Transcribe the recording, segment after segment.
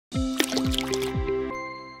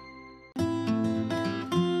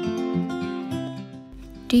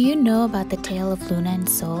Do you know about the tale of Luna and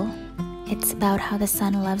Sol? It's about how the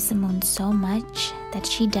sun loves the moon so much that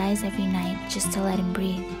she dies every night just to let him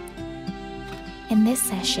breathe. In this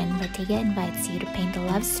session, Bartega invites you to paint the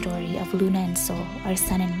love story of Luna and Sol, or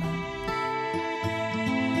sun and moon.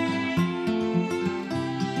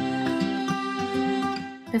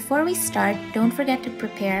 Before we start, don't forget to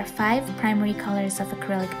prepare 5 primary colors of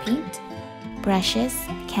acrylic paint, brushes,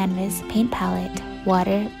 canvas, paint palette,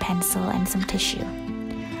 water, pencil, and some tissue.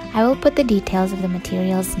 I will put the details of the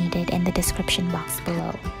materials needed in the description box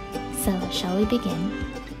below. So, shall we begin?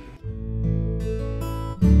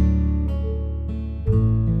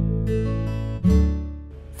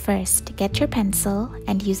 First, get your pencil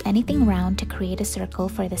and use anything round to create a circle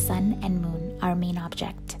for the sun and moon, our main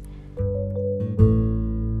object.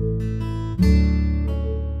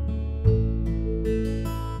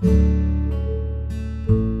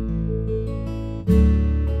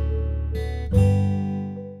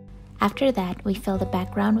 After that, we fill the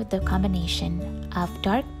background with the combination of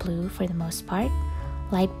dark blue for the most part,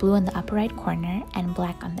 light blue on the upper right corner, and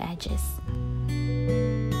black on the edges.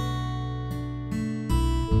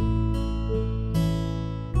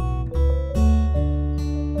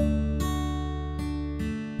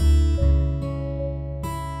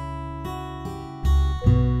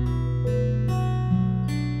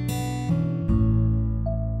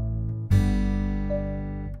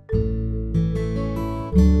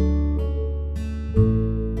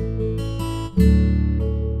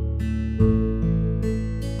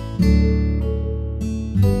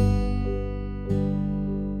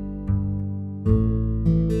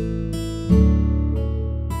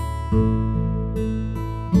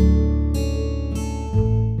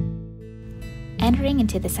 Entering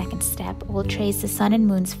into the second step, we'll trace the sun and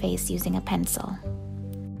moon's face using a pencil.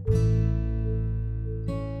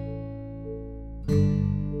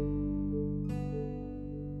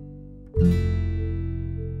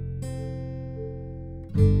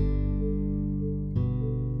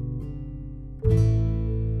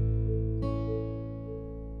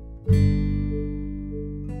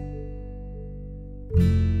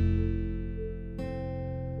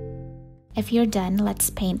 If you're done, let's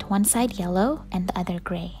paint one side yellow and the other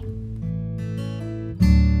gray.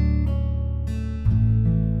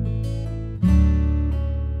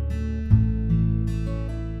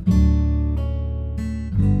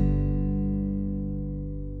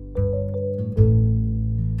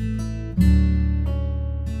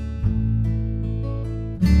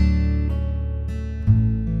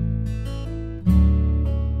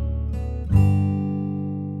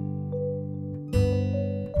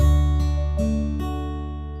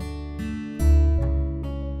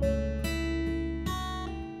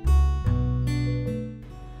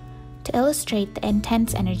 To illustrate the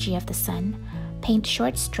intense energy of the sun, paint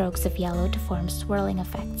short strokes of yellow to form swirling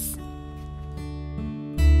effects.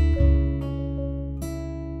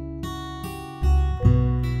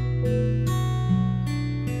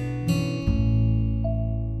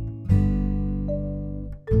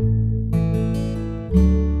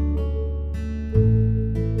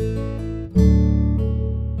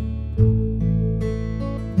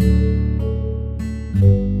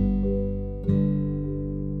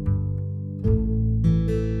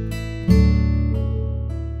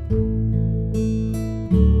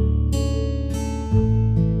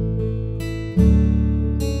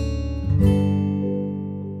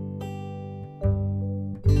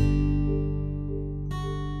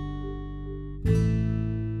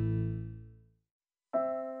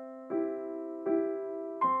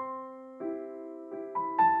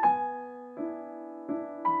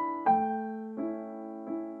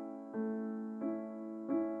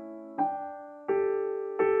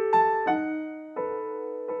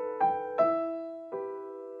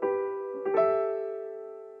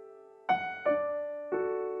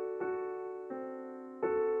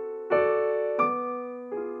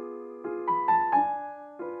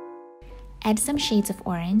 Add some shades of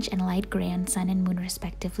orange and light gray on sun and moon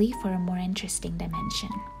respectively for a more interesting dimension.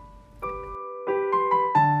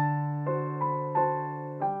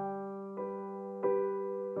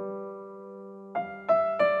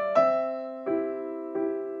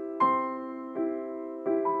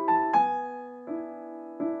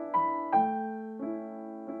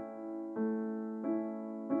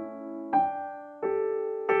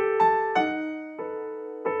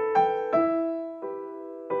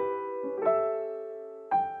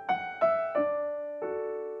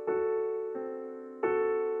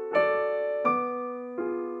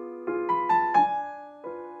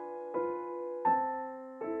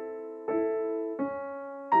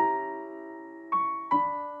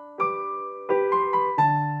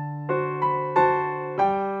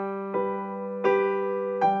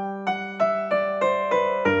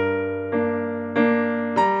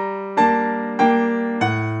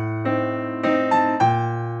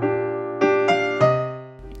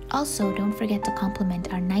 Also, don't forget to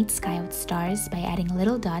complement our night sky with stars by adding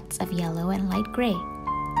little dots of yellow and light gray.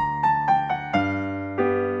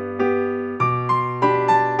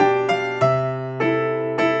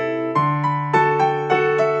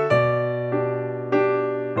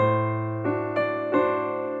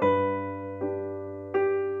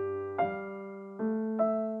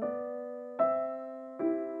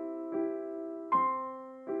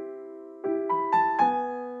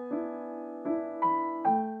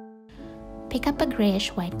 Pick up a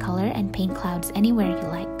grayish-white color and paint clouds anywhere you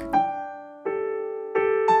like.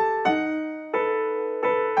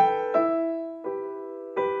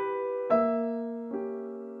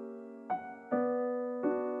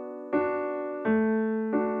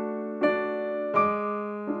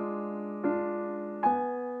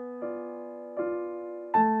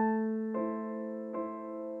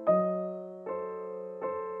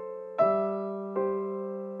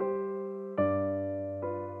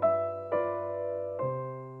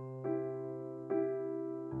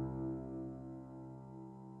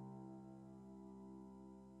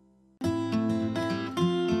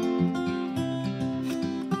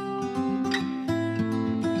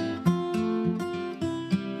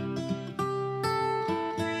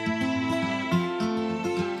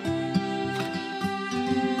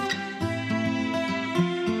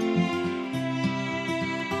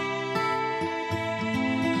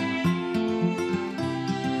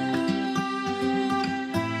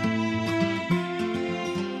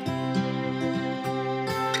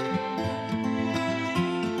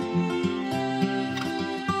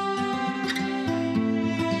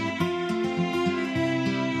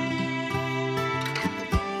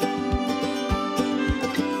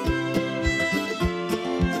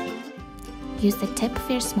 Use the tip of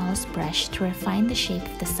your smallest brush to refine the shape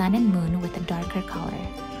of the sun and moon with a darker color.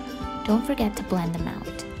 Don't forget to blend them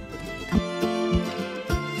out.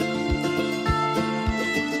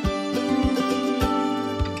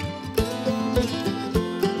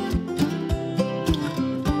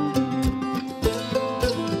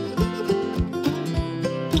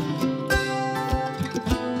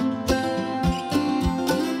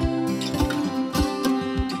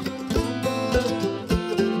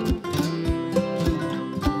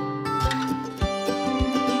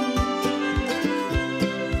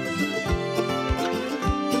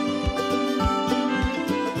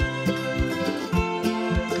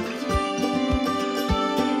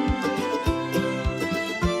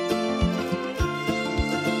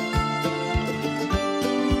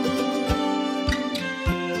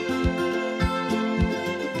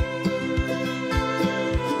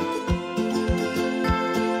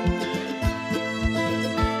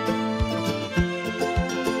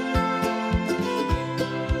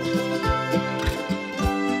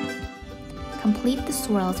 Complete the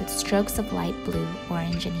swirls with strokes of light blue,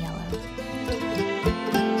 orange, and yellow.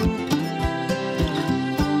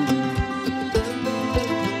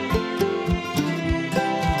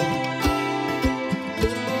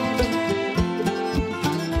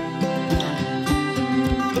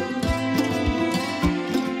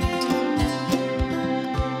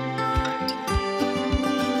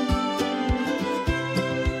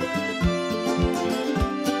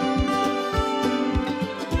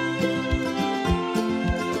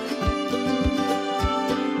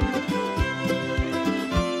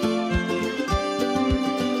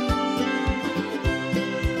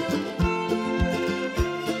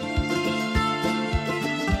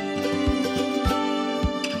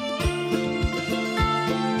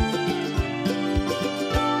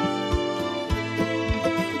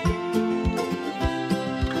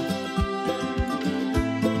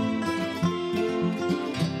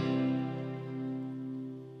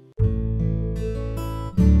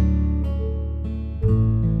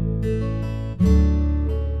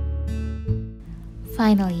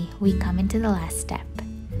 Finally, we come into the last step.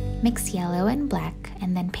 Mix yellow and black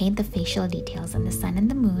and then paint the facial details on the sun and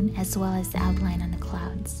the moon as well as the outline on the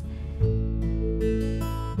clouds.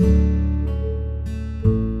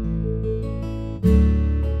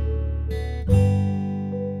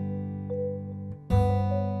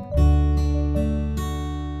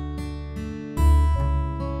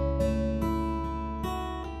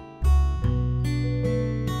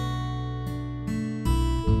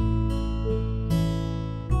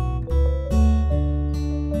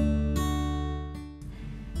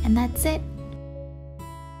 And that's it.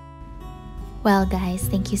 Well guys,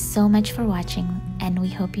 thank you so much for watching and we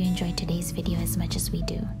hope you enjoyed today's video as much as we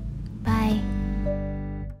do. Bye!